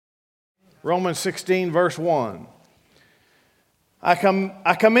Romans 16, verse 1. I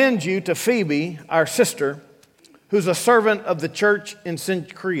commend you to Phoebe, our sister, who's a servant of the church in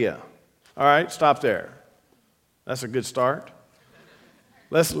Cenchrea. All right, stop there. That's a good start.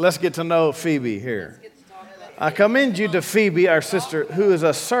 Let's get to know Phoebe here. I commend you to Phoebe, our sister, who is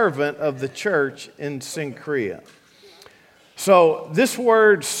a servant of the church in Cenchrea. So this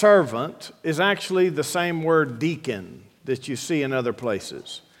word servant is actually the same word deacon that you see in other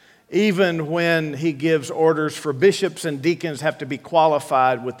places. Even when he gives orders for bishops and deacons have to be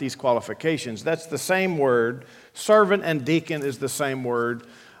qualified with these qualifications. That's the same word. Servant and deacon is the same word.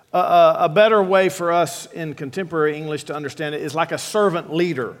 A better way for us in contemporary English to understand it is like a servant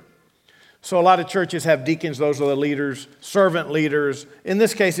leader. So a lot of churches have deacons, those are the leaders, servant leaders. In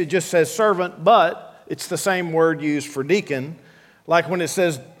this case, it just says servant, but it's the same word used for deacon. Like when it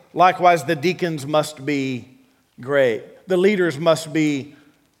says, likewise, the deacons must be great. The leaders must be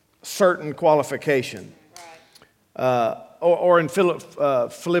certain qualification. Or in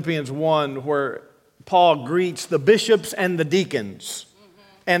Philippians 1, where Paul greets the bishops and the deacons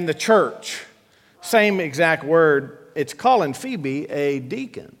and the church. Same exact word. It's calling Phoebe a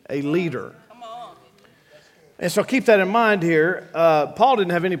deacon, a leader. And so keep that in mind here. Paul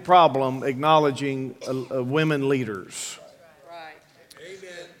didn't have any problem acknowledging women leaders.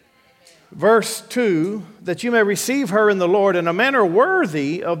 Verse 2, that you may receive her in the Lord in a manner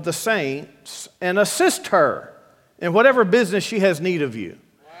worthy of the saints and assist her in whatever business she has need of you.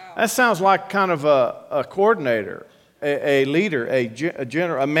 Wow. That sounds like kind of a coordinator, a leader,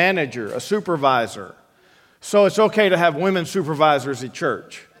 a manager, a supervisor. So it's okay to have women supervisors at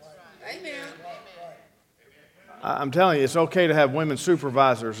church. Amen. I'm telling you, it's okay to have women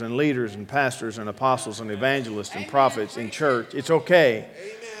supervisors and leaders and pastors and apostles and evangelists and prophets in church. It's okay.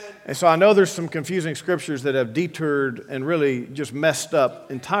 And so I know there's some confusing scriptures that have detoured and really just messed up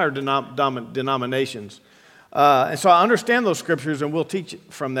entire denominations. And so I understand those scriptures, and we'll teach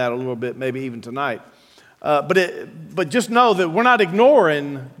from that a little bit, maybe even tonight. But just know that we're not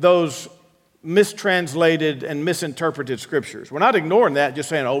ignoring those mistranslated and misinterpreted scriptures. We're not ignoring that, just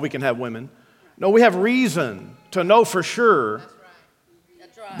saying, oh, we can have women. No, we have reason to know for sure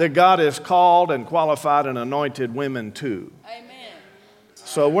that God has called and qualified and anointed women too. Amen.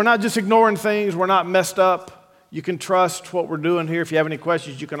 So we're not just ignoring things. We're not messed up. You can trust what we're doing here. If you have any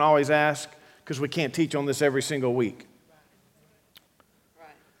questions, you can always ask, because we can't teach on this every single week.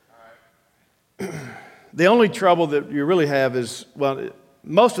 Right. The only trouble that you really have is,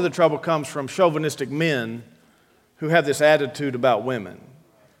 most of the trouble comes from chauvinistic men who have this attitude about women.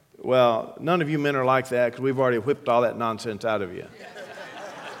 Well, none of you men are like that, because we've already whipped all that nonsense out of you.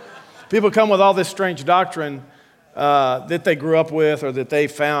 People come with all this strange doctrine that they grew up with or that they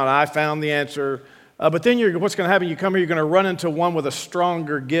found. I found the answer. But then what's going to happen? You come here, you're going to run into one with a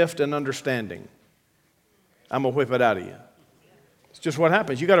stronger gift and understanding. I'm going to whip it out of you. It's just what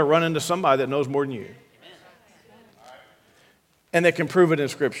happens. You got to run into somebody that knows more than you. And that can prove it in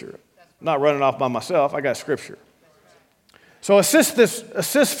Scripture. I'm not running off by myself. I got Scripture. So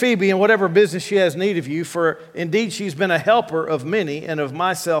assist Phoebe in whatever business she has need of you, for indeed she's been a helper of many and of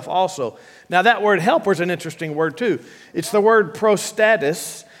myself also. Now that word helper is an interesting word too. It's the word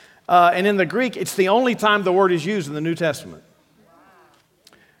prostatis, and in the Greek, it's the only time the word is used in the New Testament.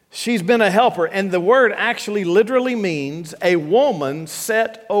 She's been a helper, and the word actually literally means a woman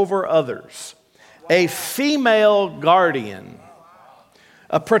set over others, a female guardian,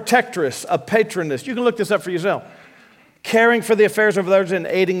 a protectress, a patroness. You can look this up for yourself. Caring for the affairs of others and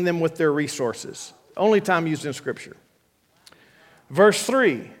aiding them with their resources. Only time used in Scripture. Verse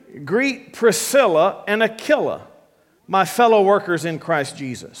 3, greet Priscilla and Aquila, my fellow workers in Christ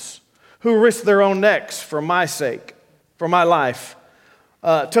Jesus, who risked their own necks for my sake, for my life,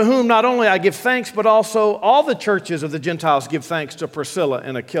 to whom not only I give thanks, but also all the churches of the Gentiles give thanks to Priscilla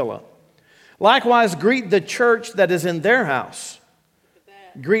and Aquila. Likewise, greet the church that is in their house.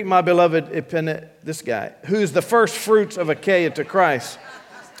 Greet my beloved this guy, who's the first fruits of Achaia to Christ.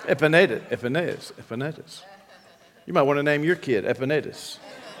 Epaenetus. You might want to name your kid Epaenetus.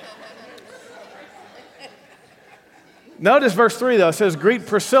 Notice verse 3, though. It says, greet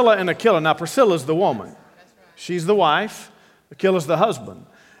Priscilla and Aquila. Now, Priscilla's the woman. She's the wife. Aquila's the husband.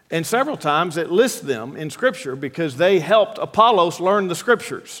 And several times it lists them in Scripture because they helped Apollos learn the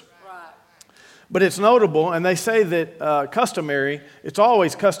Scriptures. But it's notable, and they say that it's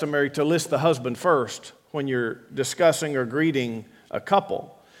always customary to list the husband first when you're discussing or greeting a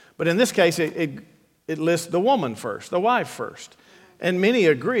couple. But in this case, it lists the woman first, the wife first. And many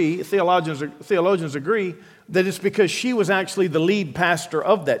agree, theologians agree, that it's because she was actually the lead pastor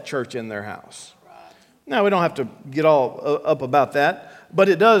of that church in their house. Now, we don't have to get all up about that, But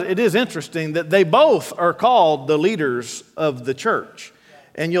it is interesting that they both are called the leaders of the church.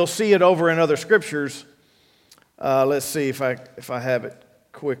 And you'll see it over in other scriptures. Let's see if I have it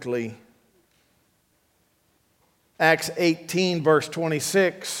quickly. Acts 18, verse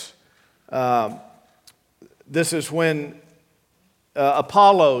 26. This is when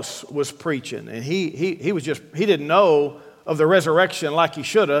Apollos was preaching, and he didn't know of the resurrection like he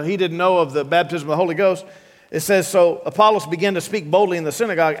should have. He didn't know of the baptism of the Holy Ghost. It says, so Apollos began to speak boldly in the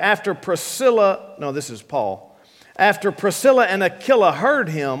synagogue. After Priscilla and Aquila heard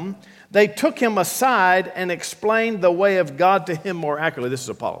him, they took him aside and explained the way of God to him more accurately. This is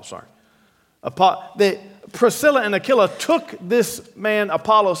Apollos, sorry. Priscilla and Aquila took this man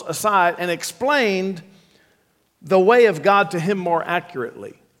Apollos aside and explained the way of God to him more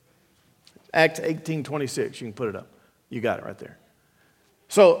accurately. Acts 18:26, you can put it up. You got it right there.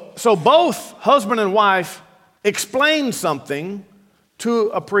 So both husband and wife explain something to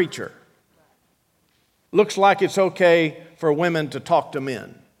a preacher. Looks like it's okay for women to talk to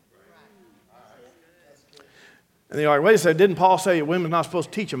men. And they're like, wait a second, didn't Paul say women's not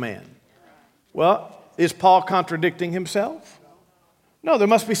supposed to teach a man? Well, is Paul contradicting himself? No, there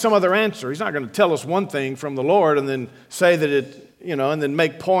must be some other answer. He's not going to tell us one thing from the Lord and then say that and then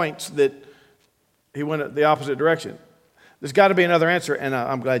make points that he went the opposite direction. There's got to be another answer, and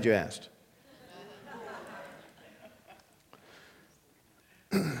I'm glad you asked.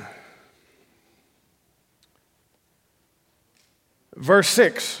 Verse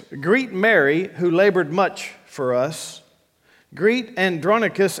 6, greet Mary, who labored much for us. Greet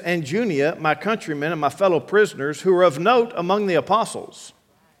Andronicus and Junia, my countrymen and my fellow prisoners, who are of note among the apostles.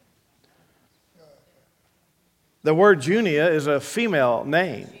 The word Junia is a female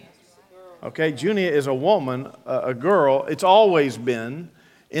name. Okay, Junia is a woman, a girl. It's always been.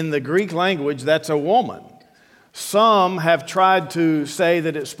 In the Greek language, that's a woman. Some have tried to say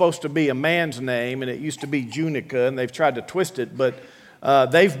that it's supposed to be a man's name, and it used to be Junica, and they've tried to twist it, but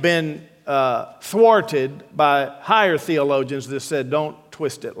they've been thwarted by higher theologians that said, don't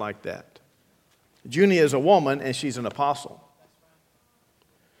twist it like that. Junia is a woman, and she's an apostle,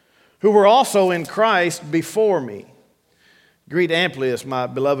 who were also in Christ before me. Greet Amplius, my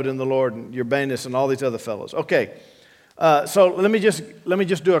beloved in the Lord, and Urbanus, and all these other fellows. Okay, so let me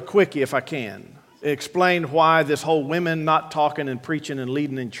just do a quickie if I can. Explain why this whole women not talking and preaching and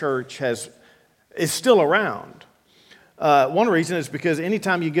leading in church is still around. One reason is because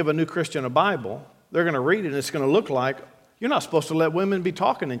anytime you give a new Christian a Bible, they're going to read it and it's going to look like you're not supposed to let women be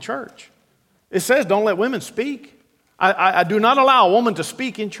talking in church. It says don't let women speak. I do not allow a woman to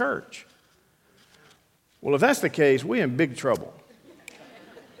speak in church. Well, if that's the case, we're in big trouble.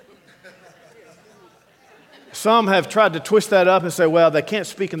 Some have tried to twist that up and say, well, they can't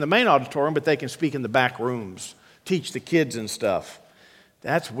speak in the main auditorium, but they can speak in the back rooms, teach the kids and stuff.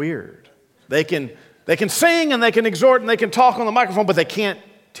 That's weird. They can sing and they can exhort and they can talk on the microphone, but they can't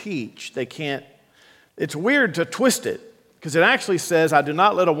teach. It's weird to twist it because it actually says, I do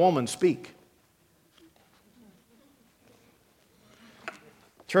not let a woman speak.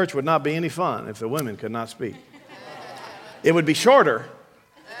 Church would not be any fun if the women could not speak. It would be shorter.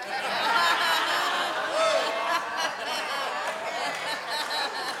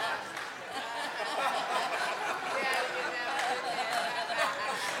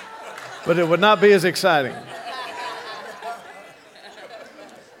 But it would not be as exciting.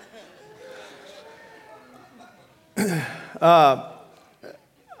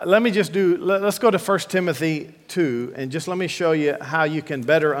 Let's go to 1 Timothy 2, and just let me show you how you can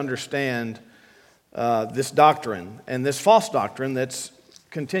better understand this doctrine and this false doctrine that's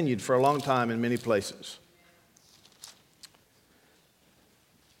continued for a long time in many places.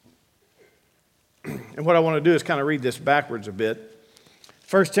 And what I want to do is kind of read this backwards a bit.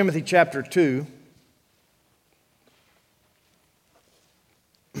 1 Timothy chapter 2,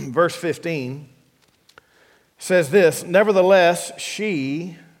 verse 15, says this, nevertheless,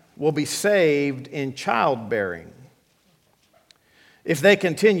 she will be saved in childbearing if they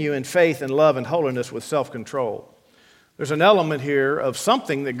continue in faith and love and holiness with self-control. There's an element here of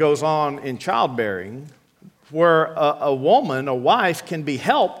something that goes on in childbearing where a woman, a wife, can be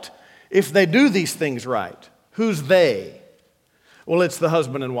helped if they do these things right. Who's they? Well, it's the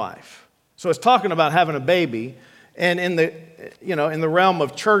husband and wife. So it's talking about having a baby, and in the realm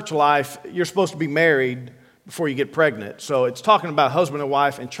of church life, you're supposed to be married before you get pregnant. So it's talking about husband and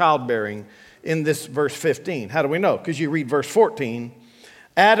wife and childbearing in this verse 15. How do we know? Because you read verse 14.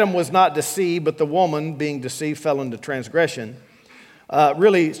 Adam was not deceived, but the woman, being deceived, fell into transgression.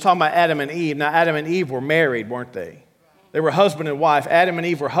 Really, it's talking about Adam and Eve. Now, Adam and Eve were married, weren't they? They were husband and wife. Adam and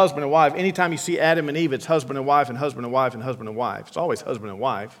Eve were husband and wife. Anytime you see Adam and Eve, it's husband and wife and husband and wife and husband and wife. It's always husband and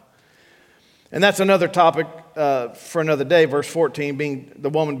wife. And that's another topic for another day. Verse 14, being the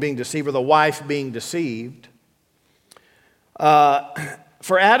woman being deceived, or the wife being deceived.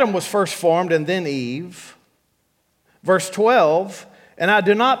 For Adam was first formed and then Eve. Verse 12, and I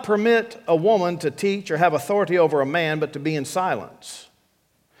do not permit a woman to teach or have authority over a man, but to be in silence.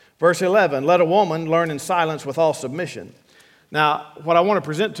 Verse 11, let a woman learn in silence with all submission. Now, what I want to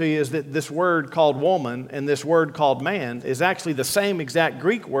present to you is that this word called woman and this word called man is actually the same exact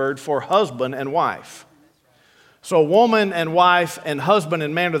Greek word for husband and wife. So woman and wife and husband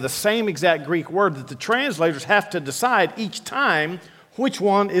and man are the same exact Greek word that the translators have to decide each time which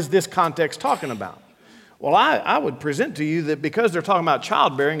one is this context talking about. Well, I would present to you that because they're talking about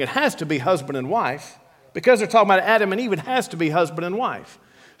childbearing, it has to be husband and wife. Because they're talking about Adam and Eve, it has to be husband and wife.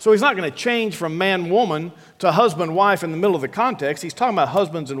 So he's not going to change from man-woman to husband-wife in the middle of the context. He's talking about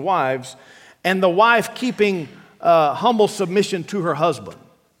husbands and wives, and the wife keeping humble submission to her husband.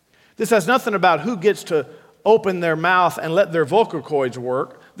 This has nothing about who gets to open their mouth and let their vocal cords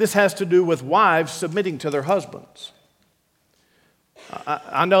work. This has to do with wives submitting to their husbands.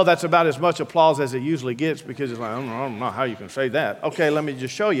 I know that's about as much applause as it usually gets because it's like, I don't know how you can say that. Okay, let me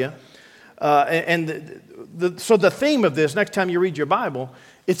just show you. So the theme of this, next time you read your Bible,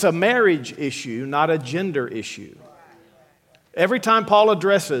 it's a marriage issue, not a gender issue. Every time Paul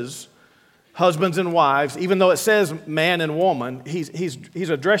addresses husbands and wives, even though it says man and woman, he's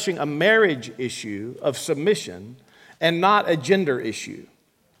addressing a marriage issue of submission and not a gender issue.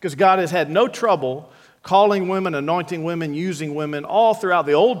 Because God has had no trouble calling women, anointing women, using women all throughout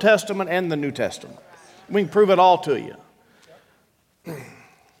the Old Testament and the New Testament. We can prove it all to you.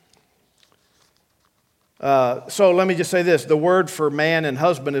 So let me just say this. The word for man and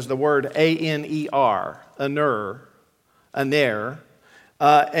husband is the word A-N-E-R, aner,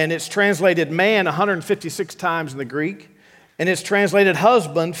 and it's translated man 156 times in the Greek, and it's translated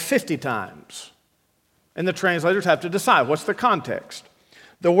husband 50 times. And the translators have to decide what's the context.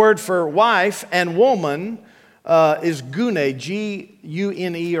 The word for wife and woman is gune,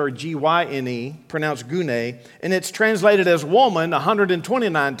 G-U-N-E or G-Y-N-E, pronounced gune, and it's translated as woman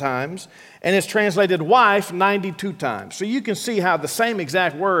 129 times, and it's translated wife 92 times. So you can see how the same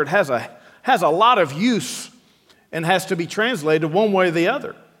exact word has a lot of use and has to be translated one way or the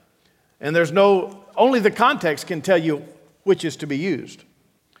other. And only the context can tell you which is to be used.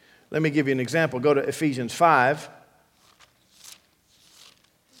 Let me give you an example. Go to Ephesians 5.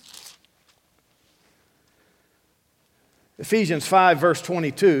 Ephesians 5, verse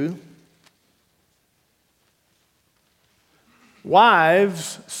 22.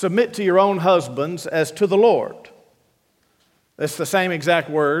 Wives, submit to your own husbands as to the Lord. That's the same exact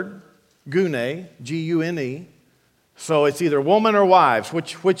word, gune, G-U-N-E. So it's either woman or wives.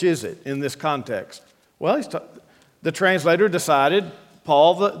 Which is it in this context? Well, the translator decided,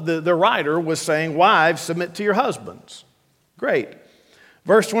 Paul, the writer, was saying, wives, submit to your husbands. Great.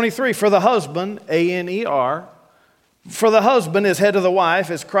 Verse 23, for the husband, A-N-E-R, for the husband is head of the wife,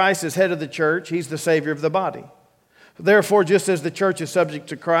 as Christ is head of the church. He's the Savior of the body. Therefore, just as the church is subject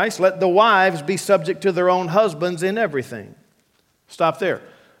to Christ, let the wives be subject to their own husbands in everything. Stop there.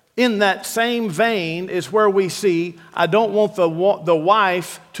 In that same vein is where we see, I don't want the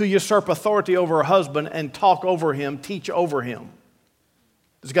wife to usurp authority over her husband and talk over him, teach over him.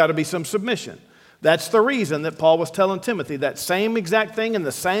 There's got to be some submission. That's the reason that Paul was telling Timothy that same exact thing in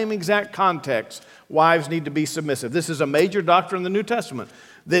the same exact context. Wives need to be submissive. This is a major doctrine in the New Testament,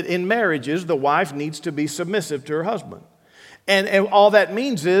 that in marriages, the wife needs to be submissive to her husband. And all that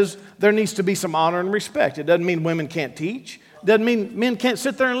means is there needs to be some honor and respect. It doesn't mean women can't teach. It doesn't mean men can't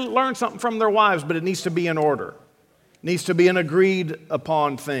sit there and learn something from their wives, but it needs to be in order. It needs to be an agreed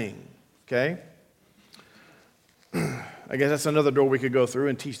upon thing, okay? I guess that's another door we could go through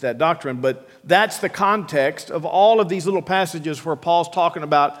and teach that doctrine, but that's the context of all of these little passages where Paul's talking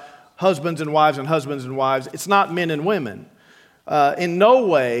about husbands and wives and husbands and wives. It's not men and women. In no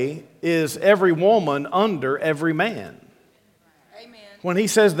way is every woman under every man. Amen. When he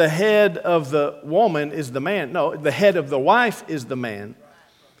says the head of the woman is the man, no, the head of the wife is the man.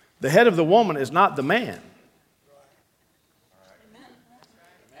 The head of the woman is not the man.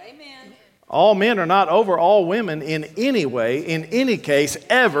 Amen. All men are not over all women in any way, in any case,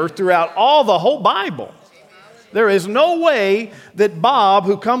 ever, throughout all the whole Bible. There is no way that Bob,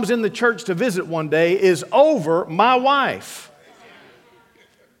 who comes in the church to visit one day, is over my wife.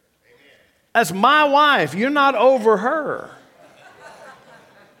 That's my wife. You're not over her.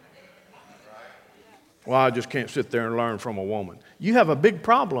 Well, I just can't sit there and learn from a woman. You have a big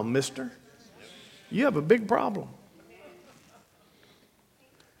problem, mister. You have a big problem.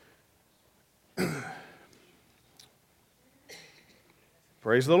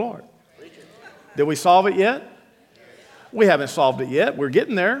 Praise the Lord. Did we solve it yet? We haven't solved it yet. We're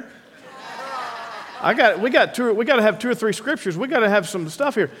getting there. We got to have 2 or 3 scriptures. We got to have some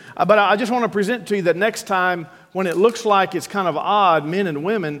stuff here. But I just want to present to you that next time when it looks like it's kind of odd, men and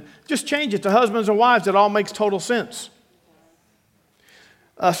women, just change it to husbands and wives. It all makes total sense.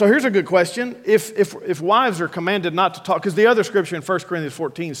 So here's a good question. If wives are commanded not to talk, because the other scripture in 1 Corinthians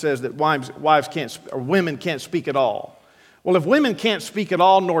 14 says that wives can't, or women can't speak at all. Well, if women can't speak at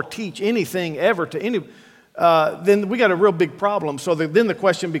all nor teach anything ever to any, then we got a real big problem. So then the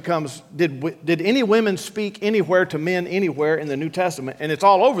question becomes, did any women speak anywhere to men anywhere in the New Testament? And it's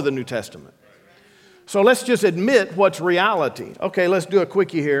all over the New Testament. So let's just admit what's reality. Okay, let's do a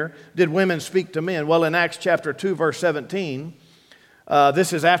quickie here. Did women speak to men? Well, in Acts chapter 2, verse 17,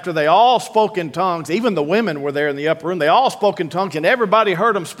 this is after they all spoke in tongues. Even the women were there in the upper room. They all spoke in tongues, and everybody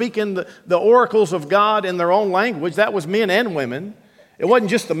heard them speaking the oracles of God in their own language. That was men and women. It wasn't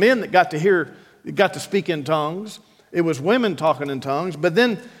just the men that got to speak in tongues. It was women talking in tongues. But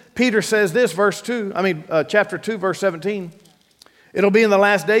then Peter says this, chapter 2, verse 17. It'll be in the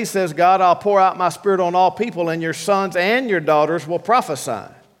last days, says God, I'll pour out my spirit on all people, and your sons and your daughters will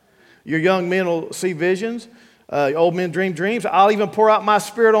prophesy. Your young men will see visions. Old men dream dreams. I'll even pour out my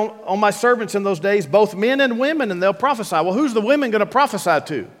spirit on my servants in those days, both men and women, and they'll prophesy. Well, who's the women going to prophesy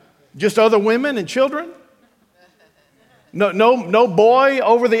to? Just other women and children? No boy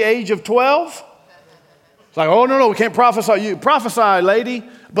over the age of 12? It's like, oh, no, we can't prophesy. You prophesy, lady.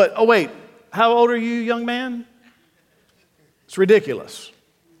 But, oh, wait, how old are you, young man? It's ridiculous.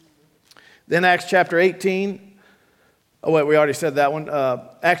 Then Acts chapter 18. Oh, wait, we already said that one.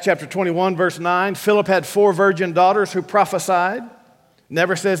 Acts chapter 21, verse 9. Philip had 4 virgin daughters who prophesied.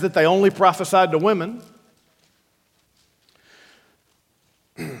 Never says that they only prophesied to women.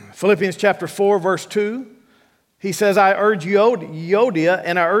 Philippians chapter 4, verse 2. He says, I urge Euodia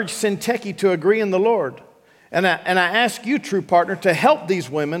and I urge Syntyche to agree in the Lord. And I ask you, true partner, to help these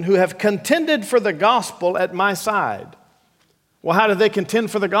women who have contended for the gospel at my side. Well, how did they contend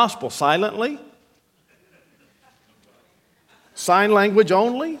for the gospel? Silently? Sign language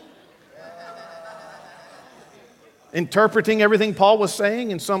only? Interpreting everything Paul was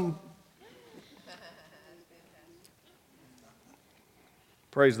saying in some...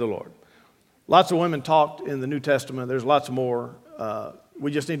 Praise the Lord. Lots of women talked in the New Testament. There's lots more.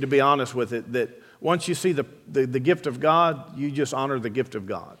 We just need to be honest with it, that once you see the gift of God, you just honor the gift of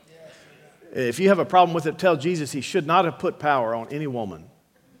God. If you have a problem with it, tell Jesus he should not have put power on any woman.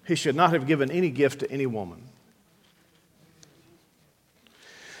 He should not have given any gift to any woman.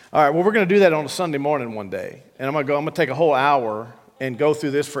 All right, well, we're going to do that on a Sunday morning one day. And I'm going to take a whole hour and go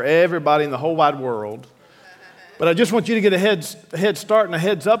through this for everybody in the whole wide world. But I just want you to get a head start and a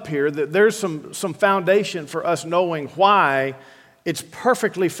heads up here that there's some foundation for us knowing why it's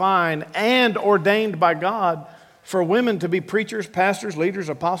perfectly fine and ordained by God for women to be preachers, pastors, leaders,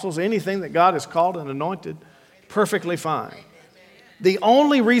 apostles, anything that God has called and anointed. Perfectly fine. The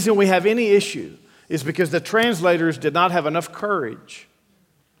only reason we have any issue is because the translators did not have enough courage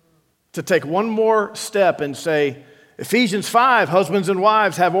to take one more step and say, Ephesians 5, husbands and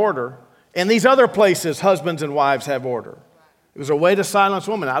wives have order. And these other places, husbands and wives have order. It was a way to silence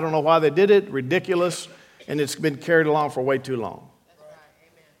women. I don't know why they did it. Ridiculous. And it's been carried along for way too long.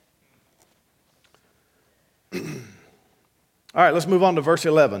 All right, let's move on to verse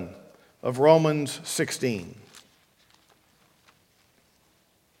 11 of Romans 16.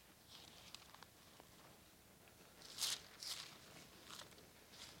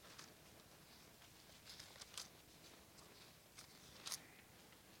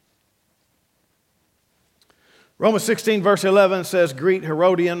 Romans 16, verse 11 says, Greet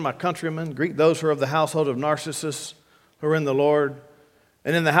Herodian, my countrymen. Greet those who are of the household of Narcissus, who are in the Lord.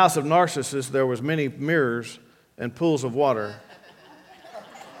 And in the house of Narcissus there was many mirrors and pools of water.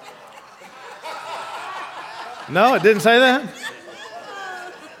 No, it didn't say that?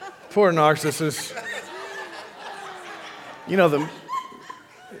 Poor Narcissus. You know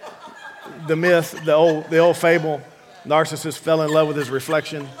the myth, the old fable, Narcissus fell in love with his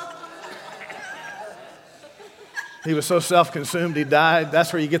reflection. He was so self-consumed he died.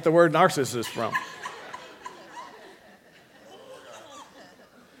 That's where you get the word narcissist from.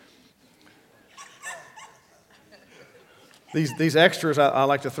 These extras I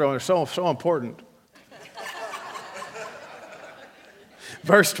like to throw in are so important.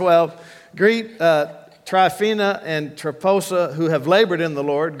 Verse 12, greet Tryphena and Tryphosa who have labored in the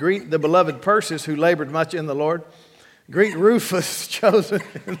Lord. Greet the beloved Persis who labored much in the Lord. Greet Rufus, chosen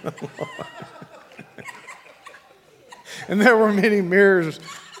in the Lord. And there were many mirrors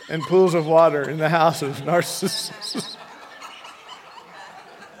and pools of water in the house of Narcissus.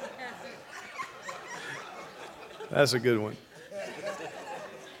 That's a good one.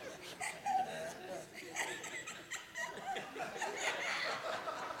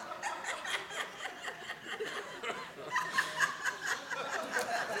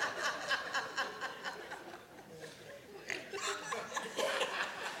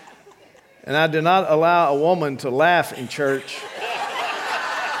 And I do not allow a woman to laugh in church,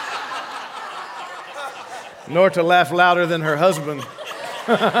 nor to laugh louder than her husband.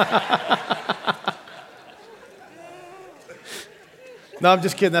 No, I'm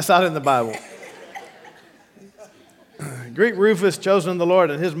just kidding. That's not in the Bible. Greet Rufus, chosen of the Lord,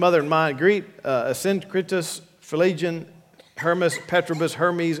 and his mother and mine. Greet Asyncritus, Phlegon, Hermas, Petrobus,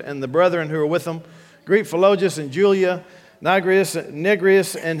 Hermes, and the brethren who are with them. Greet Philologus and Julia,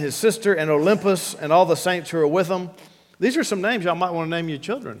 Negrius and his sister, and Olympus, and all the saints who are with them. These are some names y'all might want to name your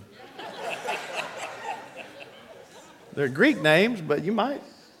children. They're Greek names, but you might.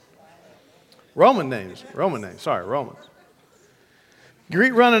 Roman names, Romans.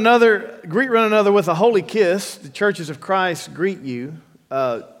 Greet one another with a holy kiss. The churches of Christ greet you.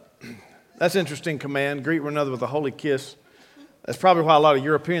 That's an interesting command. Greet one another with a holy kiss. That's probably why a lot of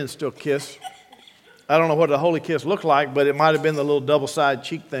Europeans still kiss. I don't know what a holy kiss looked like, but it might have been the little double-sided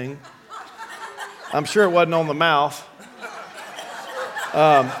cheek thing. I'm sure it wasn't on the mouth.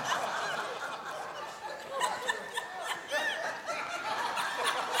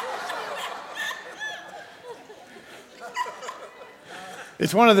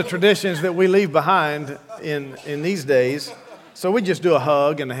 It's one of the traditions that we leave behind in these days. So we just do a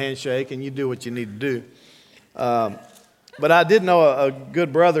hug and a handshake, and you do what you need to do. But I did know a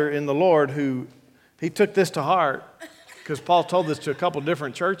good brother in the Lord who he took this to heart, because Paul told this to a couple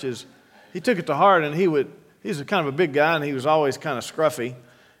different churches. He took it to heart, and he's a kind of a big guy, and he was always kind of scruffy.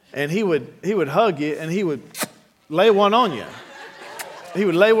 And he would hug you, and he would lay one on you. He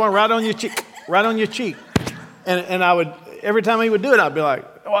would lay one right on your cheek. And I would, every time he would do it, I'd be like,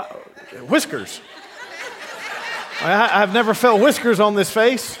 oh, whiskers. I've never felt whiskers on this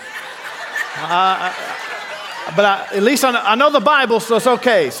face. But at least I know the Bible, so it's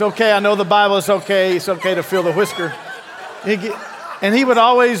okay. It's okay. I know the Bible. It's okay. It's okay to feel the whisker. And he would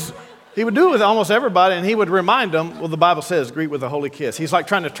do it with almost everybody, and he would remind them, well, the Bible says, greet with a holy kiss. He's like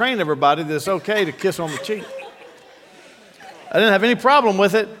trying to train everybody that it's okay to kiss on the cheek. I didn't have any problem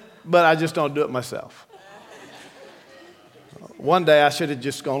with it, but I just don't do it myself. One day I should have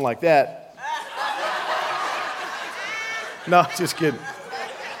just gone like that. No, just kidding.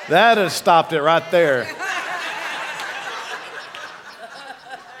 That would have stopped it right there.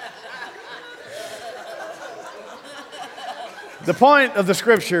 The point of the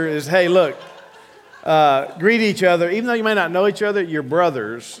scripture is, hey, look, greet each other. Even though you may not know each other, you're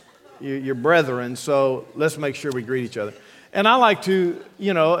brothers, you're brethren, so let's make sure we greet each other. And I like to,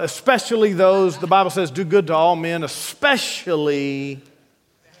 especially those, the Bible says, do good to all men, especially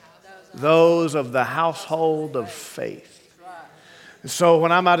those of the household of faith. So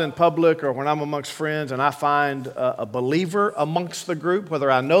when I'm out in public or when I'm amongst friends and I find a believer amongst the group,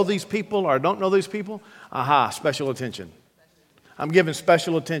 whether I know these people or I don't know these people, special attention. I'm giving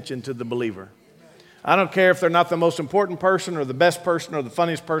special attention to the believer. I don't care if they're not the most important person or the best person or the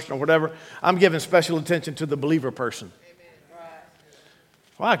funniest person or whatever. I'm giving special attention to the believer person.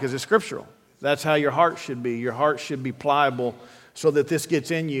 Why? Because it's scriptural. That's how your heart should be. Your heart should be pliable so that this gets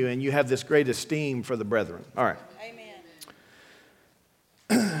in you and you have this great esteem for the brethren. All right.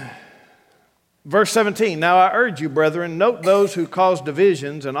 Amen. Verse 17, now I urge you, brethren, note those who cause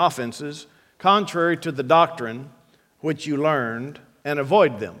divisions and offenses, contrary to the doctrine which you learned, and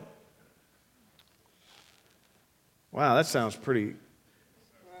avoid them. Wow, that sounds pretty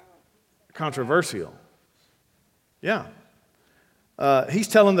controversial. Yeah. He's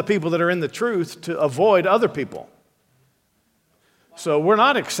telling the people that are in the truth to avoid other people. So we're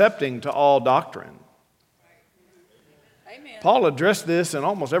not accepting to all doctrine. Amen. Paul addressed this in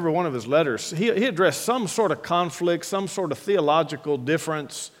almost every one of his letters. He addressed some sort of conflict, some sort of theological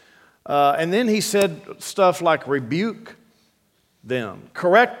difference. And then he said stuff like rebuke them,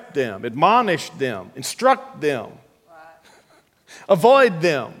 correct them, admonish them, instruct them, avoid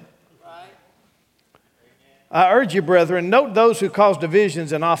them. I urge you, brethren, note those who cause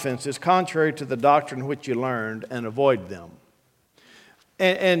divisions and offenses contrary to the doctrine which you learned, and avoid them.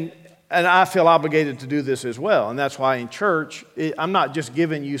 And I feel obligated to do this as well. And that's why in church, I'm not just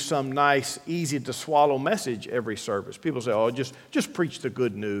giving you some nice, easy-to-swallow message every service. People say, just preach the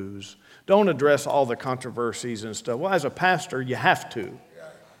good news. Don't address all the controversies and stuff. Well, as a pastor, you have to.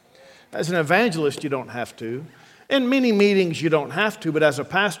 As an evangelist, you don't have to. In many meetings, you don't have to. But as a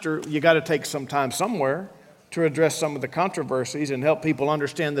pastor, you got to take some time somewhere to address some of the controversies and help people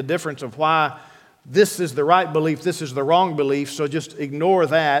understand the difference of why this is the right belief, this is the wrong belief, so just ignore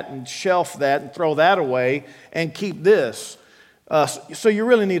that and shelf that and throw that away and keep this. So you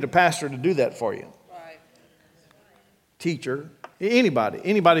really need a pastor to do that for you. Right. Teacher,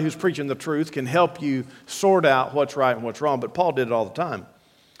 anybody who's preaching the truth can help you sort out what's right and what's wrong, but Paul did it all the time.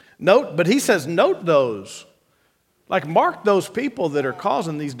 But he says note those. Like mark those people that are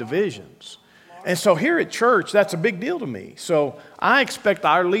causing these divisions. And so here at church, that's a big deal to me. So I expect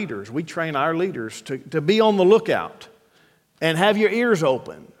our leaders, we train our leaders to be on the lookout and have your ears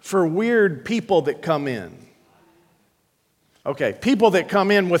open for weird people that come in. Okay, people that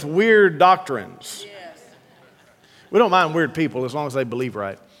come in with weird doctrines. Yes. We don't mind weird people as long as they believe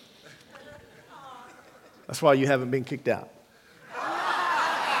right. That's why you haven't been kicked out.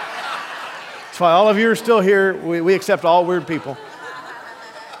 That's why all of you are still here. We accept all weird people.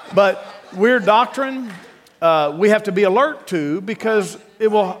 But weird doctrine, we have to be alert to because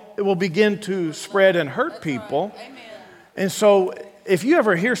it will begin to spread and hurt people. Amen. And so if you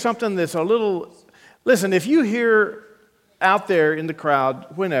ever hear something that's a little, listen, if you hear out there in the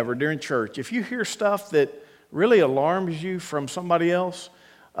crowd, whenever, during church, if you hear stuff that really alarms you from somebody else,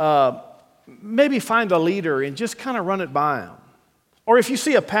 maybe find a leader and just kind of run it by them. Or if you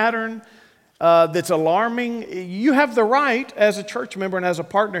see a pattern that's alarming, you have the right as a church member and as a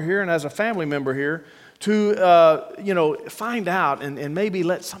partner here and as a family member here to find out and maybe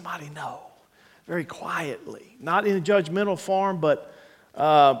let somebody know very quietly, not in a judgmental form, but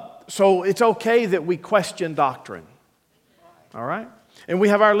so it's okay that we question doctrine. All right? And we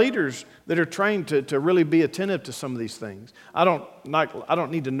have our leaders that are trained to really be attentive to some of these things. I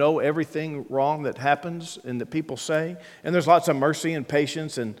don't need to know everything wrong that happens and that people say. And there's lots of mercy and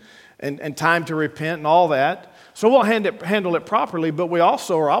patience and time to repent and all that. So we'll handle it properly, but we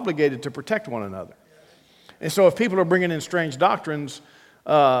also are obligated to protect one another. And so if people are bringing in strange doctrines,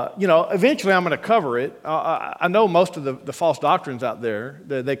 eventually I'm going to cover it. I know most of the false doctrines out there,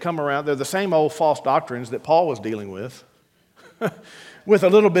 they come around. They're the same old false doctrines that Paul was dealing with. With a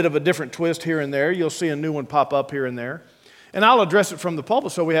little bit of a different twist here and there. You'll see a new one pop up here and there. And I'll address it from the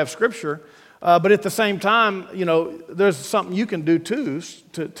pulpit so we have scripture. But at the same time, there's something you can do too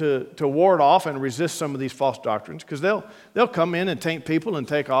to ward off and resist some of these false doctrines because they'll come in and taint people and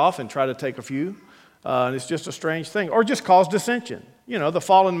take off and try to take a few. And it's just a strange thing. Or just cause dissension. The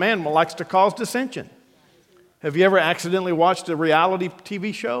fallen man likes to cause dissension. Have you ever accidentally watched a reality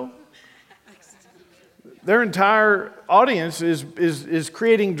TV show? Their entire audience is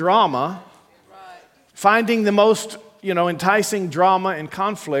creating drama, finding the most, enticing drama and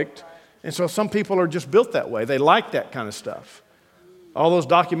conflict. And so some people are just built that way. They like that kind of stuff. All those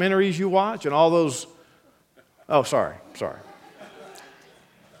documentaries you watch and all those, sorry.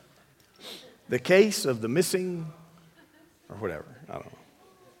 The case of the missing, or whatever, I don't know.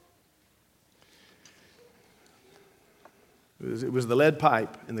 It was the lead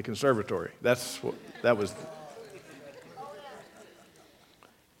pipe in the conservatory. That was.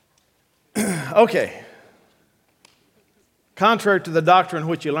 Okay. Contrary to the doctrine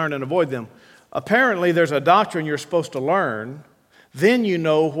which you learn and avoid them, apparently there's a doctrine you're supposed to learn, then you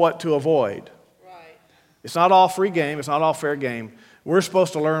know what to avoid. Right. It's not all free game. It's not all fair game. We're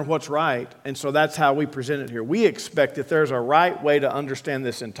supposed to learn what's right, and so that's how we present it here. We expect that there's a right way to understand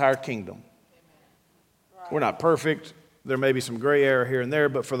this entire kingdom. Right. We're not perfect. There may be some gray area here and there,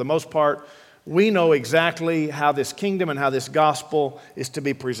 but for the most part, we know exactly how this kingdom and how this gospel is to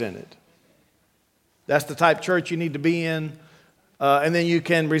be presented. That's the type of church you need to be in, and then you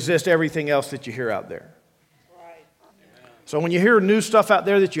can resist everything else that you hear out there. Right. So when you hear new stuff out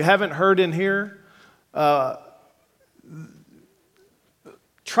there that you haven't heard in here,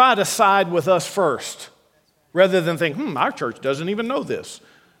 try to side with us first, rather than think, our church doesn't even know this.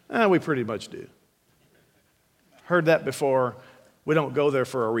 We pretty much do. Heard that before. We don't go there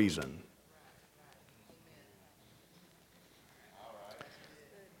for a reason.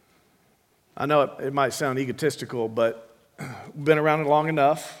 I know it might sound egotistical, but we've been around long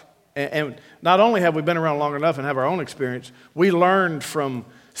enough. And not only have we been around long enough and have our own experience, we learned from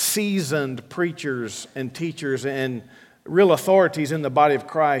seasoned preachers and teachers and real authorities in the body of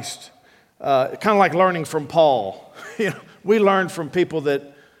Christ, kind of like learning from Paul. We learned from people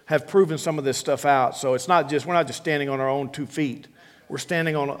that have proven some of this stuff out. So we're not just standing on our own 2 feet. We're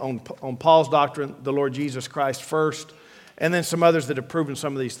standing on Paul's doctrine, the Lord Jesus Christ first, and then some others that have proven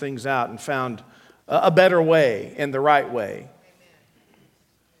some of these things out and found a better way and the right way.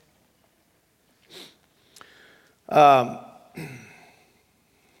 Let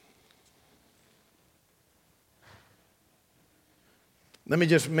me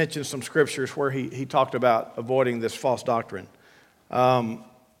just mention some scriptures where he talked about avoiding this false doctrine.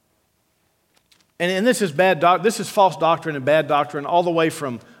 And this is this is false doctrine and bad doctrine, all the way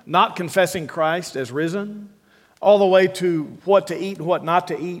from not confessing Christ as risen, all the way to what to eat and what not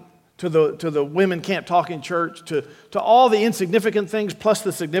to eat, to the women can't talk in church, to all the insignificant things plus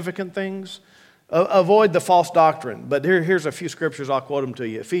the significant things. Avoid the false doctrine. But here's a few scriptures, I'll quote them to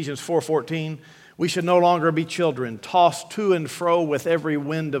you. Ephesians 4:14, we should no longer be children, tossed to and fro with every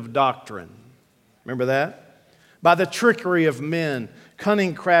wind of doctrine. Remember that? By the trickery of men,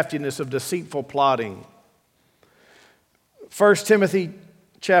 cunning craftiness of deceitful plotting. 1 Timothy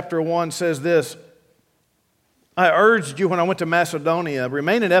chapter 1 says this, I urged you when I went to Macedonia,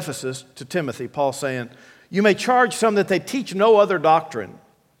 remain in Ephesus, to Timothy, Paul saying, you may charge some that they teach no other doctrine,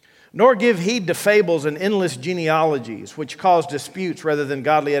 nor give heed to fables and endless genealogies, which cause disputes rather than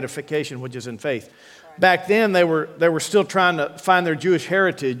godly edification, which is in faith. Back then, they were still trying to find their Jewish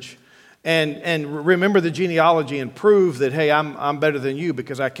heritage and remember the genealogy and prove that, hey, I'm better than you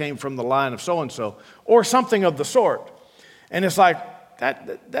because I came from the line of so-and-so, or something of the sort. And it's like,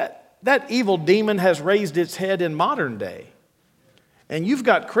 that evil demon has raised its head in modern day. And you've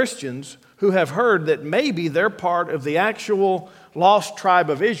got Christians who have heard that maybe they're part of the actual lost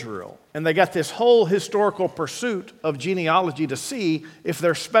tribe of Israel. And they got this whole historical pursuit of genealogy to see if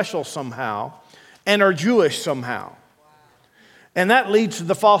they're special somehow and are Jewish somehow. And that leads to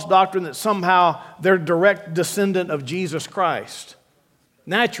the false doctrine that somehow they're direct descendant of Jesus Christ.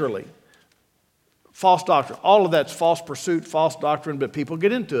 Naturally. False doctrine. All of that's false pursuit, false doctrine, but people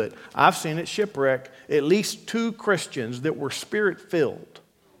get into it. I've seen it shipwreck at least 2 Christians that were spirit-filled.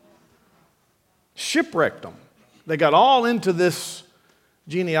 Shipwrecked them. They got all into this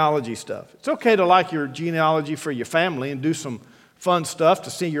genealogy stuff. It's okay to like your genealogy for your family and do some fun stuff to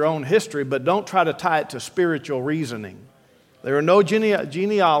see your own history, but don't try to tie it to spiritual reasoning. There are no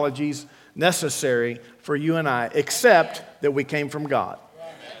genealogies necessary for you and I, except that we came from God.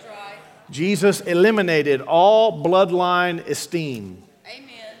 That's right. Jesus eliminated all bloodline esteem. Amen.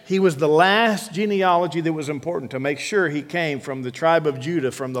 He was the last genealogy that was important to make sure he came from the tribe of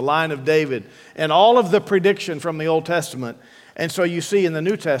Judah, from the line of David, and all of the prediction from the Old Testament. And so you see in the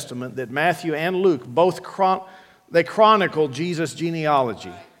New Testament that Matthew and Luke both they chronicle Jesus'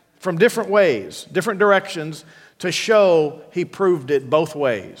 genealogy from different ways, different directions, to show he proved it both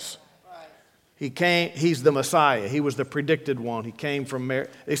ways. He's the Messiah. He was the predicted one. He came from Mary,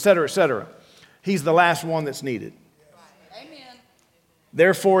 et cetera, et cetera. He's the last one that's needed. Amen.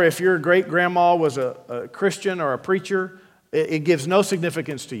 Therefore, if your great-grandma was a Christian or a preacher, it gives no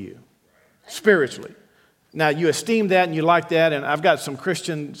significance to you, spiritually. Now, you esteem that and you like that, and I've got some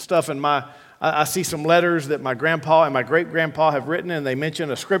Christian stuff in I see some letters that my grandpa and my great-grandpa have written, and they mention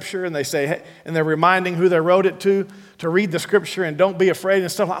a scripture, and they say, hey, and they're reminding who they wrote it to read the scripture and don't be afraid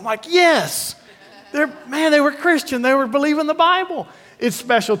and stuff. I'm like, yes! They were Christian. They were believing the Bible. It's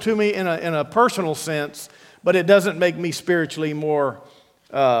special to me in a personal sense, but it doesn't make me spiritually more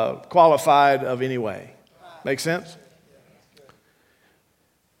qualified of any way. Make sense?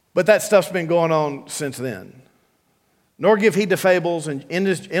 But that stuff's been going on since then. Nor give heed to fables and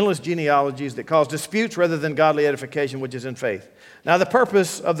endless genealogies that cause disputes rather than godly edification, which is in faith. Now, the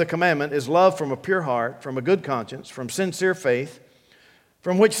purpose of the commandment is love from a pure heart, from a good conscience, from sincere faith,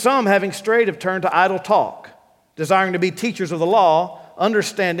 from which some, having strayed, have turned to idle talk, desiring to be teachers of the law,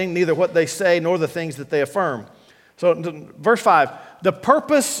 understanding neither what they say nor the things that they affirm. So, verse 5, the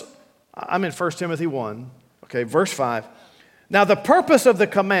purpose, I'm in 1 Timothy 1, okay, verse 5. Now, the purpose of the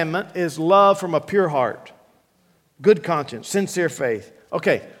commandment is love from a pure heart, good conscience, sincere faith.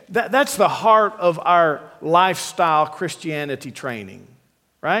 Okay, that's the heart of our lifestyle Christianity training,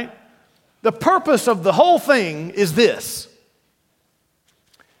 right? The purpose of the whole thing is this.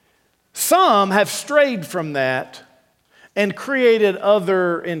 Some have strayed from that and created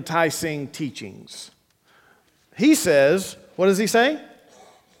other enticing teachings. He says, what does he say?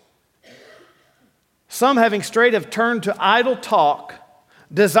 Some, having strayed, have turned to idle talk,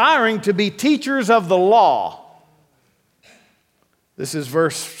 desiring to be teachers of the law. This is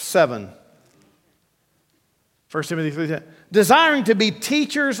verse 7. 1 Timothy 3:10. Desiring to be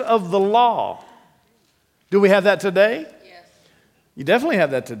teachers of the law. Do we have that today? Yes. You definitely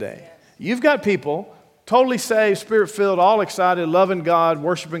have that today. Yes. You've got people totally saved, spirit-filled, all excited, loving God,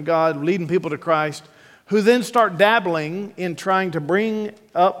 worshiping God, leading people to Christ, who then start dabbling in trying to bring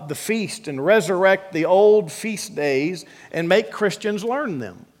up the feast and resurrect the old feast days and make Christians learn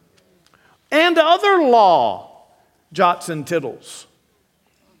them. And other law, jots and tittles.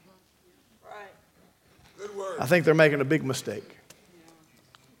 I think they're making a big mistake.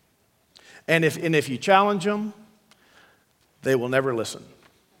 And if you challenge them, they will never listen.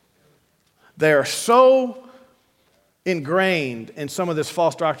 They are so ingrained in some of this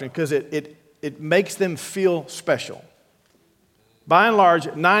false doctrine because it it makes them feel special. By and large,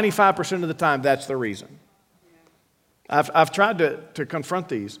 95% of the time, that's the reason. I've tried to confront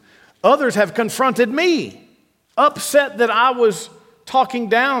these. Others have confronted me, upset that I was talking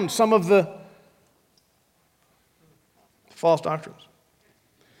down some of the false doctrines.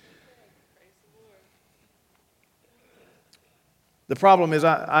 The problem is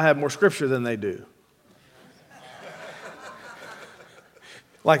I have more scripture than they do.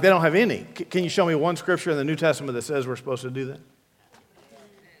 Like they don't have any. Can you show me one scripture in the New Testament that says we're supposed to do that?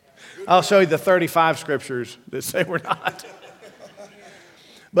 I'll show you the 35 scriptures that say we're not.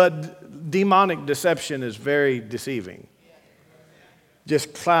 But demonic deception is very deceiving.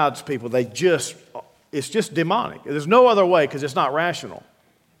 Just clouds people. It's just demonic. There's no other way because it's not rational.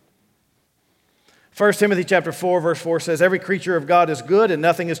 1 Timothy chapter 4, verse 4 says, every creature of God is good and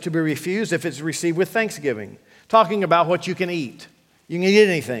nothing is to be refused if it's received with thanksgiving. Talking about what you can eat. You can eat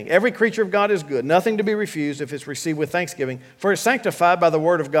anything. Every creature of God is good, nothing to be refused if it's received with thanksgiving, for it's sanctified by the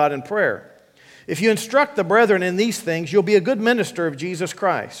word of God and prayer. If you instruct the brethren in these things, you'll be a good minister of Jesus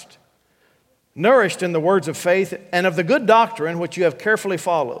Christ, nourished in the words of faith and of the good doctrine which you have carefully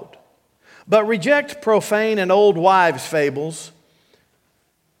followed. But reject profane and old wives' fables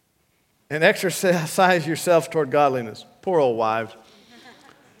and exercise yourself toward godliness. Poor old wives.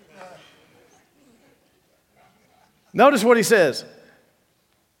 Notice what he says.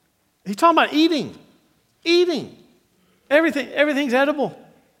 He's talking about eating. Eating. Everything's edible.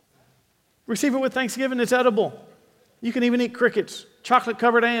 Receive it with thanksgiving, it's edible. You can even eat crickets,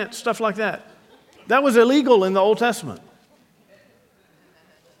 chocolate-covered ants, stuff like that. That was illegal in the Old Testament.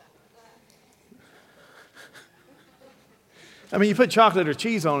 I mean, you put chocolate or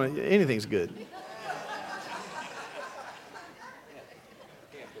cheese on it, anything's good.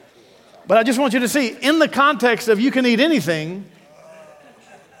 But I just want you to see, in the context of you can eat anything,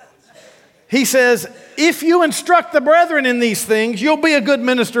 he says, if you instruct the brethren in these things, you'll be a good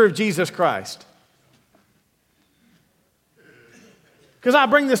minister of Jesus Christ. Because I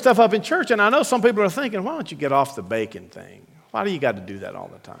bring this stuff up in church, and I know some people are thinking, why don't you get off the bacon thing? Why do you got to do that all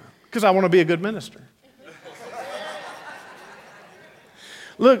the time? Because I want to be a good minister.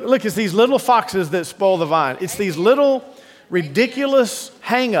 Look, it's these little foxes that spoil the vine. It's these little ridiculous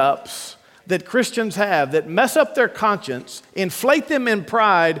hang-ups that Christians have that mess up their conscience, inflate them in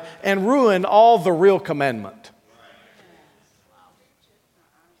pride, and ruin all the real commandment.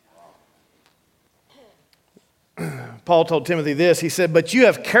 Paul told Timothy this. He said, but you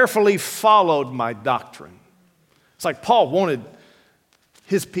have carefully followed my doctrine. It's like Paul wanted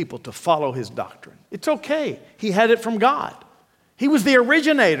his people to follow his doctrine. It's okay. He had it from God. He was the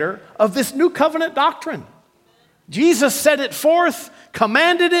originator of this new covenant doctrine. Jesus set it forth,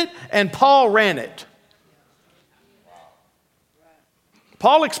 commanded it, and Paul ran it.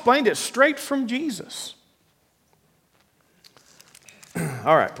 Paul explained it straight from Jesus.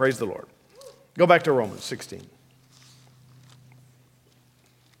 All right, praise the Lord. Go back to Romans 16.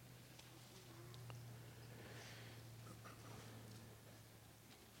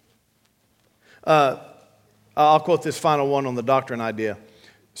 I'll quote this final one on the doctrine idea.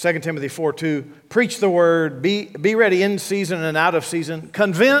 2 Timothy 4:2, preach the word, be ready in season and out of season,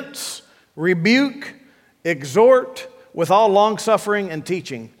 convince, rebuke, exhort with all longsuffering and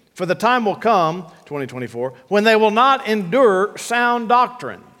teaching. For the time will come, 2024, when they will not endure sound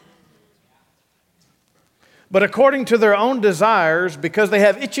doctrine, but according to their own desires, because they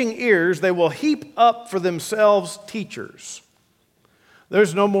have itching ears, they will heap up for themselves teachers.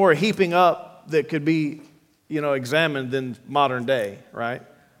 There's no more heaping up that could be, examined than modern day, right?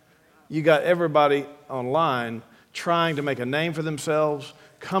 You got everybody online trying to make a name for themselves,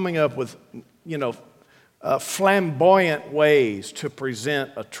 coming up with, flamboyant ways to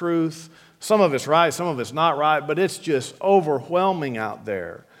present a truth. Some of it's right, some of it's not right, but it's just overwhelming out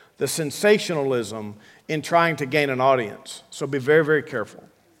there. The sensationalism in trying to gain an audience. So be very, very careful.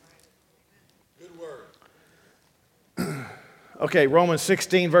 Good word. Okay, Romans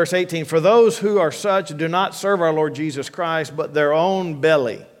 16, verse 18. For those who are such do not serve our Lord Jesus Christ, but their own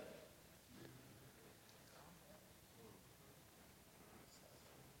belly.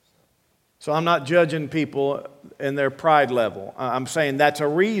 So I'm not judging people in their pride level. I'm saying that's a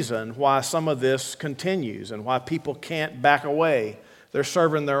reason why some of this continues and why people can't back away. They're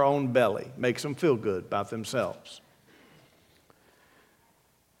serving their own belly. Makes them feel good about themselves.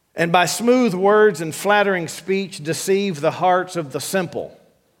 And by smooth words and flattering speech deceive the hearts of the simple.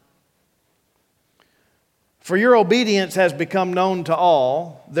 For your obedience has become known to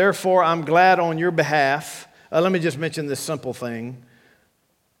all. Therefore, I'm glad on your behalf. Let me just mention this simple thing.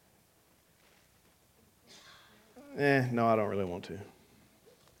 No, I don't really want to.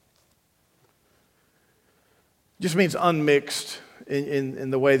 Just means unmixed in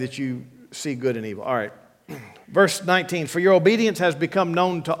the way that you see good and evil. All right. Verse 19, for your obedience has become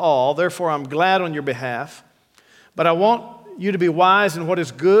known to all, therefore I'm glad on your behalf. But I want you to be wise in what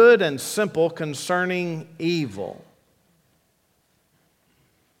is good and simple concerning evil.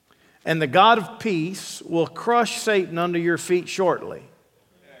 And the God of peace will crush Satan under your feet shortly.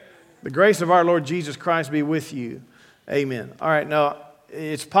 The grace of our Lord Jesus Christ be with you. Amen. All right, now,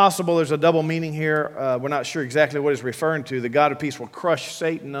 it's possible there's a double meaning here. We're not sure exactly what it's referring to. The God of peace will crush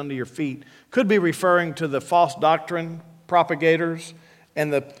Satan under your feet. Could be referring to the false doctrine propagators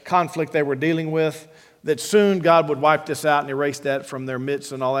and the conflict they were dealing with, that soon God would wipe this out and erase that from their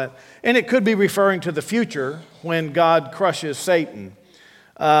midst and all that. And it could be referring to the future when God crushes Satan.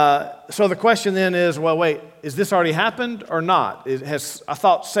 So the question then is, well, wait, is this already happened or not? I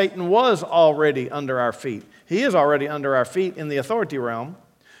thought Satan was already under our feet. He is already under our feet in the authority realm.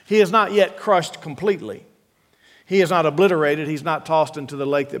 He is not yet crushed completely. He is not obliterated. He's not tossed into the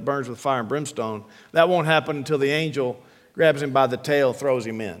lake that burns with fire and brimstone. That won't happen until the angel grabs him by the tail, throws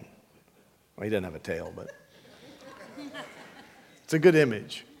him in. Well, he doesn't have a tail, but it's a good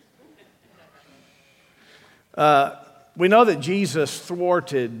image. We know that Jesus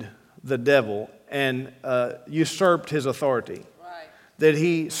thwarted the devil and usurped his authority. Right. That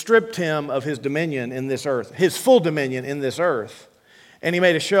he stripped him of his dominion in this earth, his full dominion in this earth. And he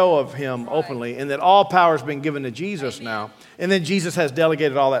made a show of him openly, and that all power has been given to Jesus now. And then Jesus has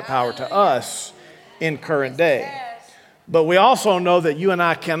delegated all that power to us in current day. Yes. But we also know that you and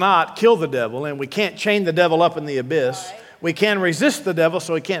I cannot kill the devil, and we can't chain the devil up in the abyss. Right. We can resist the devil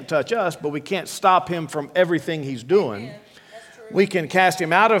so he can't touch us, but we can't stop him from everything he's doing. That's true. We can cast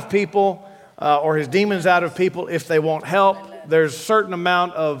him out of people or his demons out of people if they won't help. There's a certain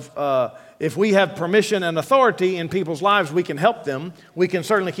amount of, if we have permission and authority in people's lives, we can help them. We can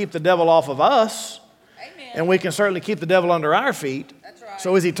certainly keep the devil off of us. Amen. And we can certainly keep the devil under our feet. That's right.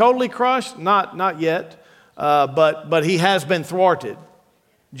 So is he totally crushed? Not yet. But he has been thwarted.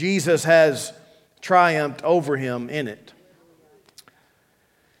 Jesus has triumphed over him in it.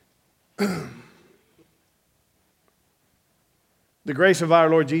 The grace of our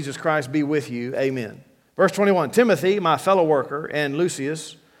Lord Jesus Christ be with you. Amen. Verse 21, Timothy, my fellow worker, and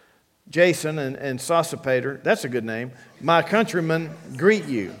Lucius, Jason, and Sosipater, that's a good name, my countrymen, greet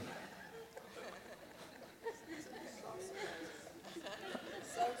you.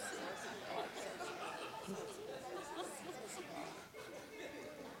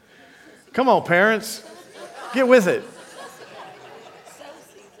 Come on, parents. Get with it.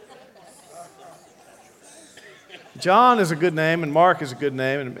 John is a good name, and Mark is a good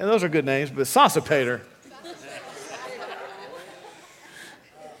name, and those are good names, but Sosipater.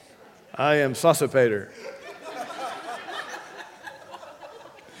 I am Sosipater.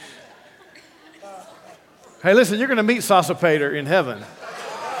 Hey, listen, you're going to meet Sosipater in heaven. You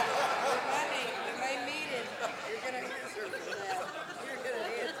may meet him. You're going to answer for that. You're going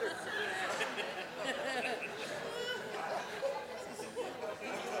to answer for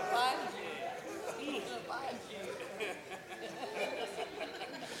that. Find you. He's going to find you.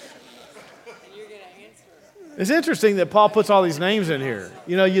 And you're going to answer. It's interesting that Paul puts all these names in here.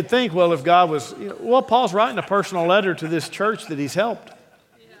 You know, you'd think, well, if God was, well, Paul's writing a personal letter to this church that he's helped.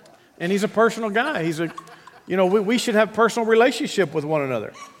 And he's a personal guy. We should have personal relationship with one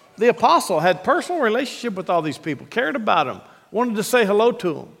another. The apostle had personal relationship with all these people, cared about them, wanted to say hello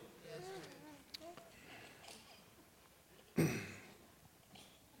to them.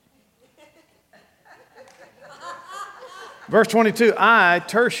 Verse 22, I,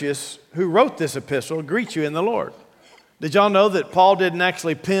 Tertius, who wrote this epistle, greet you in the Lord. Did y'all know that Paul didn't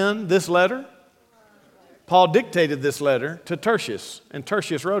actually pen this letter? Paul dictated this letter to Tertius, and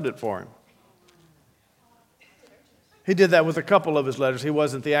Tertius wrote it for him. He did that with a couple of his letters. He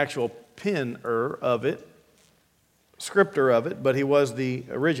wasn't the actual penner of it, scripter of it, but he was the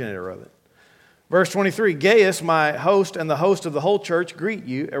originator of it. Verse 23, Gaius, my host and the host of the whole church, greet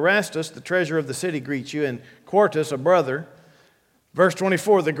you. Erastus, the treasurer of the city, greets you, and Quartus, a brother. Verse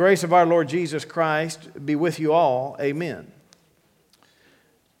 24, the grace of our Lord Jesus Christ be with you all. Amen.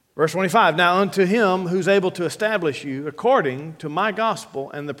 Verse 25, now unto him who's able to establish you according to my gospel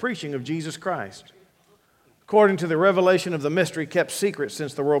and the preaching of Jesus Christ, according to the revelation of the mystery kept secret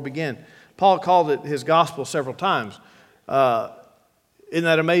since the world began. Paul called it his gospel several times. Isn't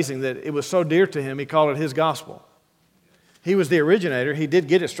that amazing that it was so dear to him, he called it his gospel. He was the originator. He did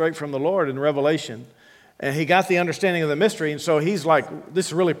get it straight from the Lord in Revelation. And he got the understanding of the mystery, and so he's like, this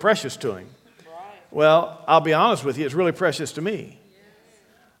is really precious to him. Right. Well, I'll be honest with you, it's really precious to me.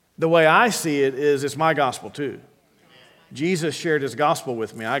 The way I see it is it's my gospel too. Jesus shared his gospel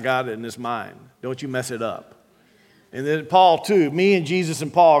with me. I got it and it's mine. Don't you mess it up. And then Paul too, me and Jesus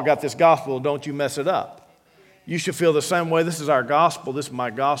and Paul got this gospel, don't you mess it up. You should feel the same way. This is our gospel. This is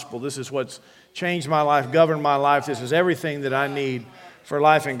my gospel. This is what's changed my life, governed my life. This is everything that I need for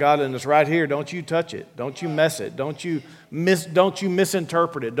life and godliness right here. Don't you touch it. Don't you mess it. Don't you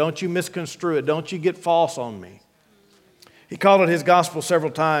misinterpret it. Don't you misconstrue it. Don't you get false on me. He called it his gospel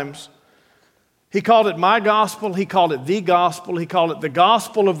several times. He called it my gospel. He called it the gospel. He called it the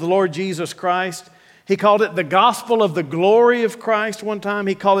gospel of the Lord Jesus Christ. He called it the gospel of the glory of Christ one time.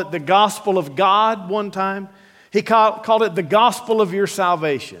 He called it the gospel of God one time. He called it the gospel of your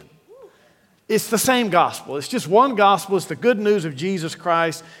salvation. It's the same gospel. It's just one gospel. It's the good news of Jesus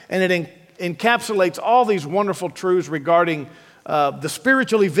Christ, and it encapsulates all these wonderful truths regarding the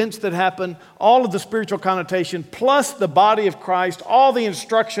spiritual events that happen, all of the spiritual connotation, plus the body of Christ, all the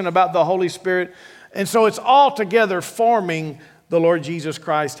instruction about the Holy Spirit. And so it's all together forming the Lord Jesus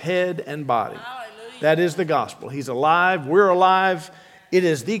Christ, head and body. That is the gospel. He's alive. We're alive. It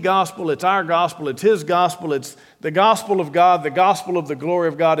is the gospel. It's our gospel. It's his gospel. It's the gospel of God, the gospel of the glory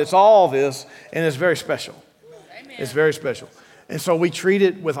of God. It's all this, and it's very special. Amen. It's very special. And so we treat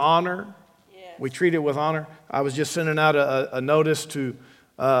it with honor. Yes. We treat it with honor. I was just sending out a notice to, in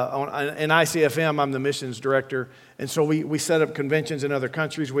ICFM, I'm the missions director. And so we set up conventions in other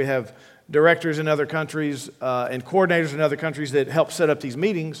countries. We have directors in other countries and coordinators in other countries that help set up these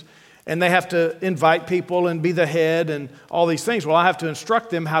meetings. And they have to invite people and be the head and all these things. Well, I have to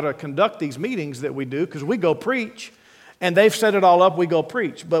instruct them how to conduct these meetings that we do, because we go preach, and they've set it all up, we go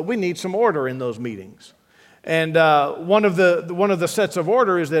preach. But we need some order in those meetings. And one of the sets of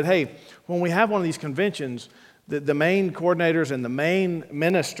order is that, hey, when we have one of these conventions, the main coordinators and the main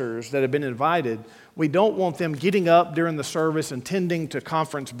ministers that have been invited, we don't want them getting up during the service and tending to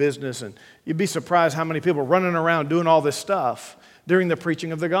conference business. And you'd be surprised how many people are running around doing all this stuff during the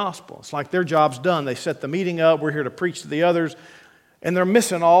preaching of the gospel. It's like their job's done. They set the meeting up. We're here to preach to the others. And they're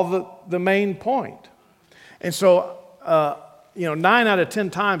missing all the main point. And so, 9 out of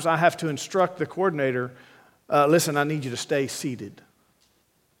 10 times I have to instruct the coordinator, listen, I need you to stay seated.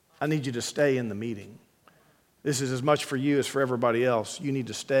 I need you to stay in the meeting. This is as much for you as for everybody else. You need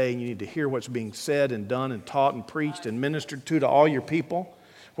to stay, and you need to hear what's being said and done and taught and preached and ministered to all your people,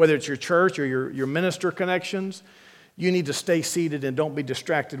 whether it's your church or your minister connections. You need to stay seated and don't be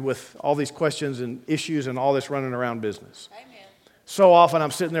distracted with all these questions and issues and all this running around business. Amen. So often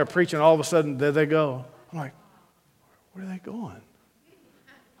I'm sitting there preaching, all of a sudden, there they go. I'm like, where are they going?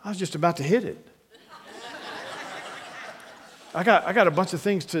 I was just about to hit it. I got a bunch of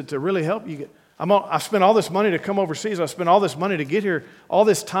things to really help you get. I spent all this money to come overseas. I spent all this money to get here, all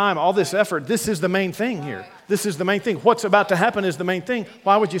this time, all this effort. This is the main thing here. This is the main thing. What's about to happen is the main thing.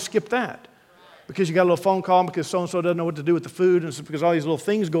 Why would you skip that? Because you got a little phone call, because so-and-so doesn't know what to do with the food, and it's because all these little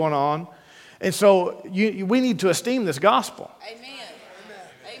things going on. And so we need to esteem this gospel. Amen.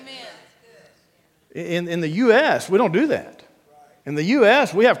 Amen. In the U.S., we don't do that. In the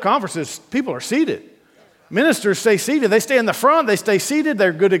U.S., we have conferences, people are seated. Ministers stay seated. They stay in the front. They stay seated.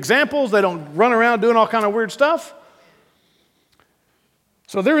 They're good examples. They don't run around doing all kind of weird stuff.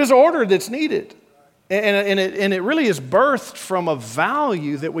 So there is order that's needed. And it really is birthed from a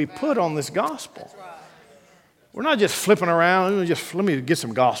value that we put on this gospel. We're not just flipping around. Let me get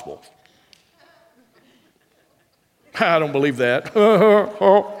some gospel. I don't believe that.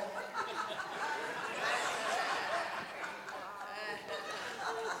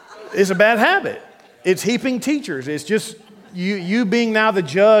 It's a bad habit. It's heaping teachers. It's just you being now the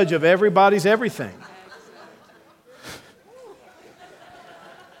judge of everybody's everything.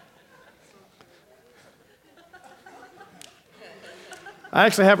 I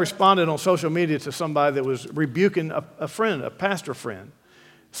actually have responded on social media to somebody that was rebuking a friend, a pastor friend.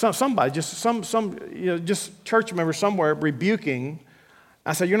 Somebody, just church member somewhere rebuking.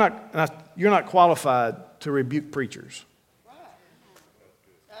 I said, you're not qualified to rebuke preachers.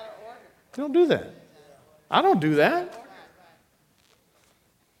 You don't do that. I don't do that.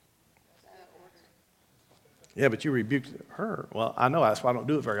 Yeah, but you rebuked her. Well, I know that's why I don't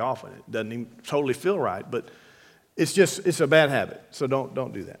do it very often. It doesn't even totally feel right, but it's a bad habit. So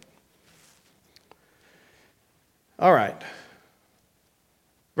don't do that. All right.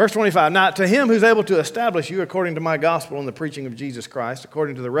 Verse 25, now to him who's able to establish you according to my gospel and the preaching of Jesus Christ,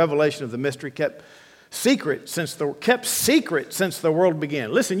 according to the revelation of the mystery kept secret since the world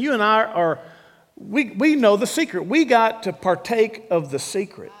began. Listen, you and I we know the secret. We got to partake of the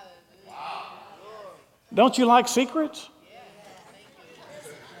secret. Don't you like secrets?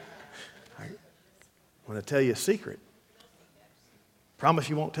 I'm going to tell you a secret. Promise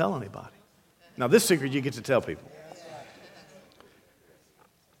you won't tell anybody. Now this secret you get to tell people.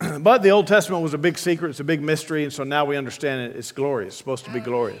 But the Old Testament was a big secret. It's a big mystery. And so now we understand it. It's glorious. It's supposed to be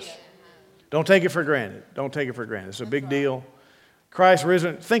glorious. Don't take it for granted. Don't take it for granted. It's a big deal. Christ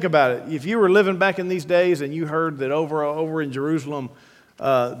risen. Think about it. If you were living back in these days and you heard that over in Jerusalem,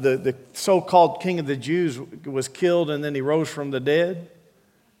 the so-called king of the Jews was killed and then he rose from the dead,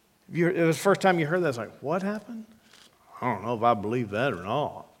 it was the first time you heard that. It's like, what happened? I don't know if I believe that or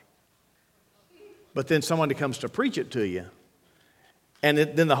not. But then somebody comes to preach it to you, and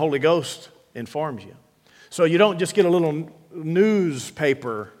then the Holy Ghost informs you. So you don't just get a little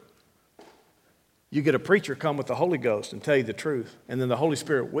newspaper. You get a preacher come with the Holy Ghost and tell you the truth, and then the Holy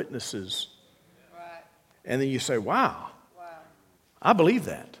Spirit witnesses. Right. And then you say, wow, I believe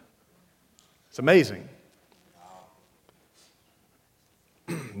that. It's amazing.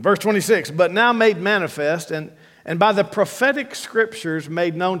 Verse 26, but now made manifest, and by the prophetic scriptures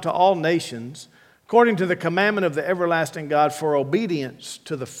made known to all nations, according to the commandment of the everlasting God, for obedience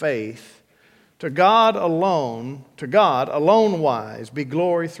to the faith, to God alone wise, be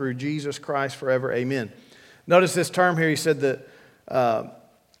glory through Jesus Christ forever. Amen. Notice this term here. He said that,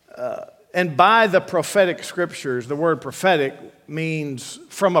 and by the prophetic scriptures, the word prophetic means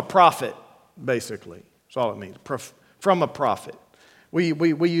from a prophet, basically. That's all it means, from a prophet. We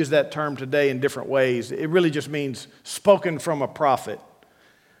use that term today in different ways. It really just means spoken from a prophet.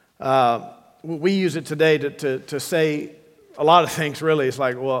 We use it today to say a lot of things, really. It's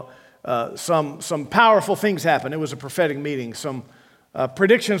like, well, some powerful things happened. It was a prophetic meeting. Some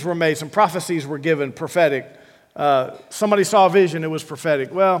predictions were made. Some prophecies were given, prophetic. Somebody saw a vision. It was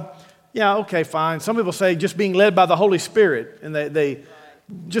prophetic. Well, yeah, okay, fine. Some people say just being led by the Holy Spirit. And they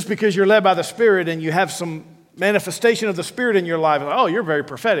just because you're led by the Spirit and you have some manifestation of the Spirit in your life, oh, you're very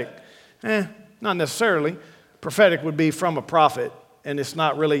prophetic. Not necessarily. Prophetic would be from a prophet, and it's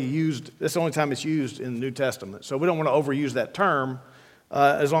not really used. That's the only time it's used in the New Testament. So we don't want to overuse that term.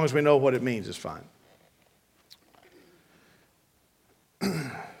 As long as we know what it means, it's fine.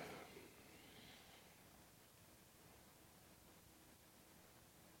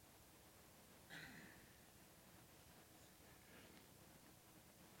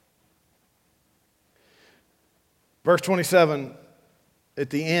 Verse 27,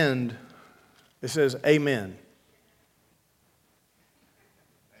 at the end, it says, Amen.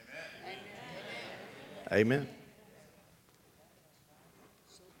 Amen.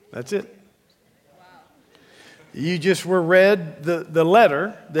 That's it. You just were read the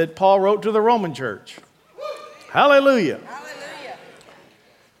letter that Paul wrote to the Roman church. Hallelujah. Hallelujah.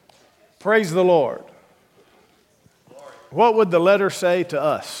 Praise the Lord. What would the letter say to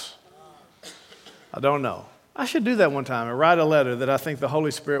us? I don't know. I should do that one time and write a letter that I think the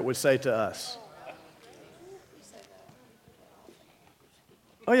Holy Spirit would say to us.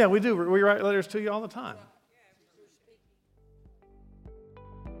 Oh, yeah, we do. We write letters to you all the time.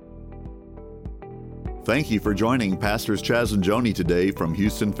 Thank you for joining Pastors Chaz and Joni today from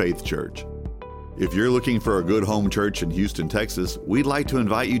Houston Faith Church. If you're looking for a good home church in Houston, Texas, we'd like to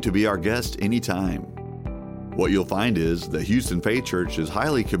invite you to be our guest anytime. What you'll find is that Houston Faith Church is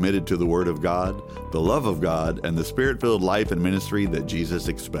highly committed to the Word of God, the love of God, and the Spirit-filled life and ministry that Jesus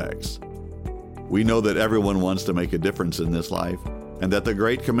expects. We know that everyone wants to make a difference in this life, and that the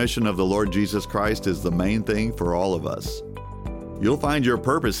Great Commission of the Lord Jesus Christ is the main thing for all of us. You'll find your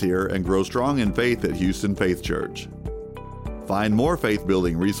purpose here and grow strong in faith at Houston Faith Church. Find more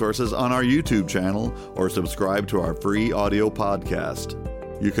faith-building resources on our YouTube channel or subscribe to our free audio podcast.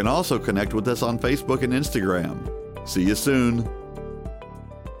 You can also connect with us on Facebook and Instagram. See you soon.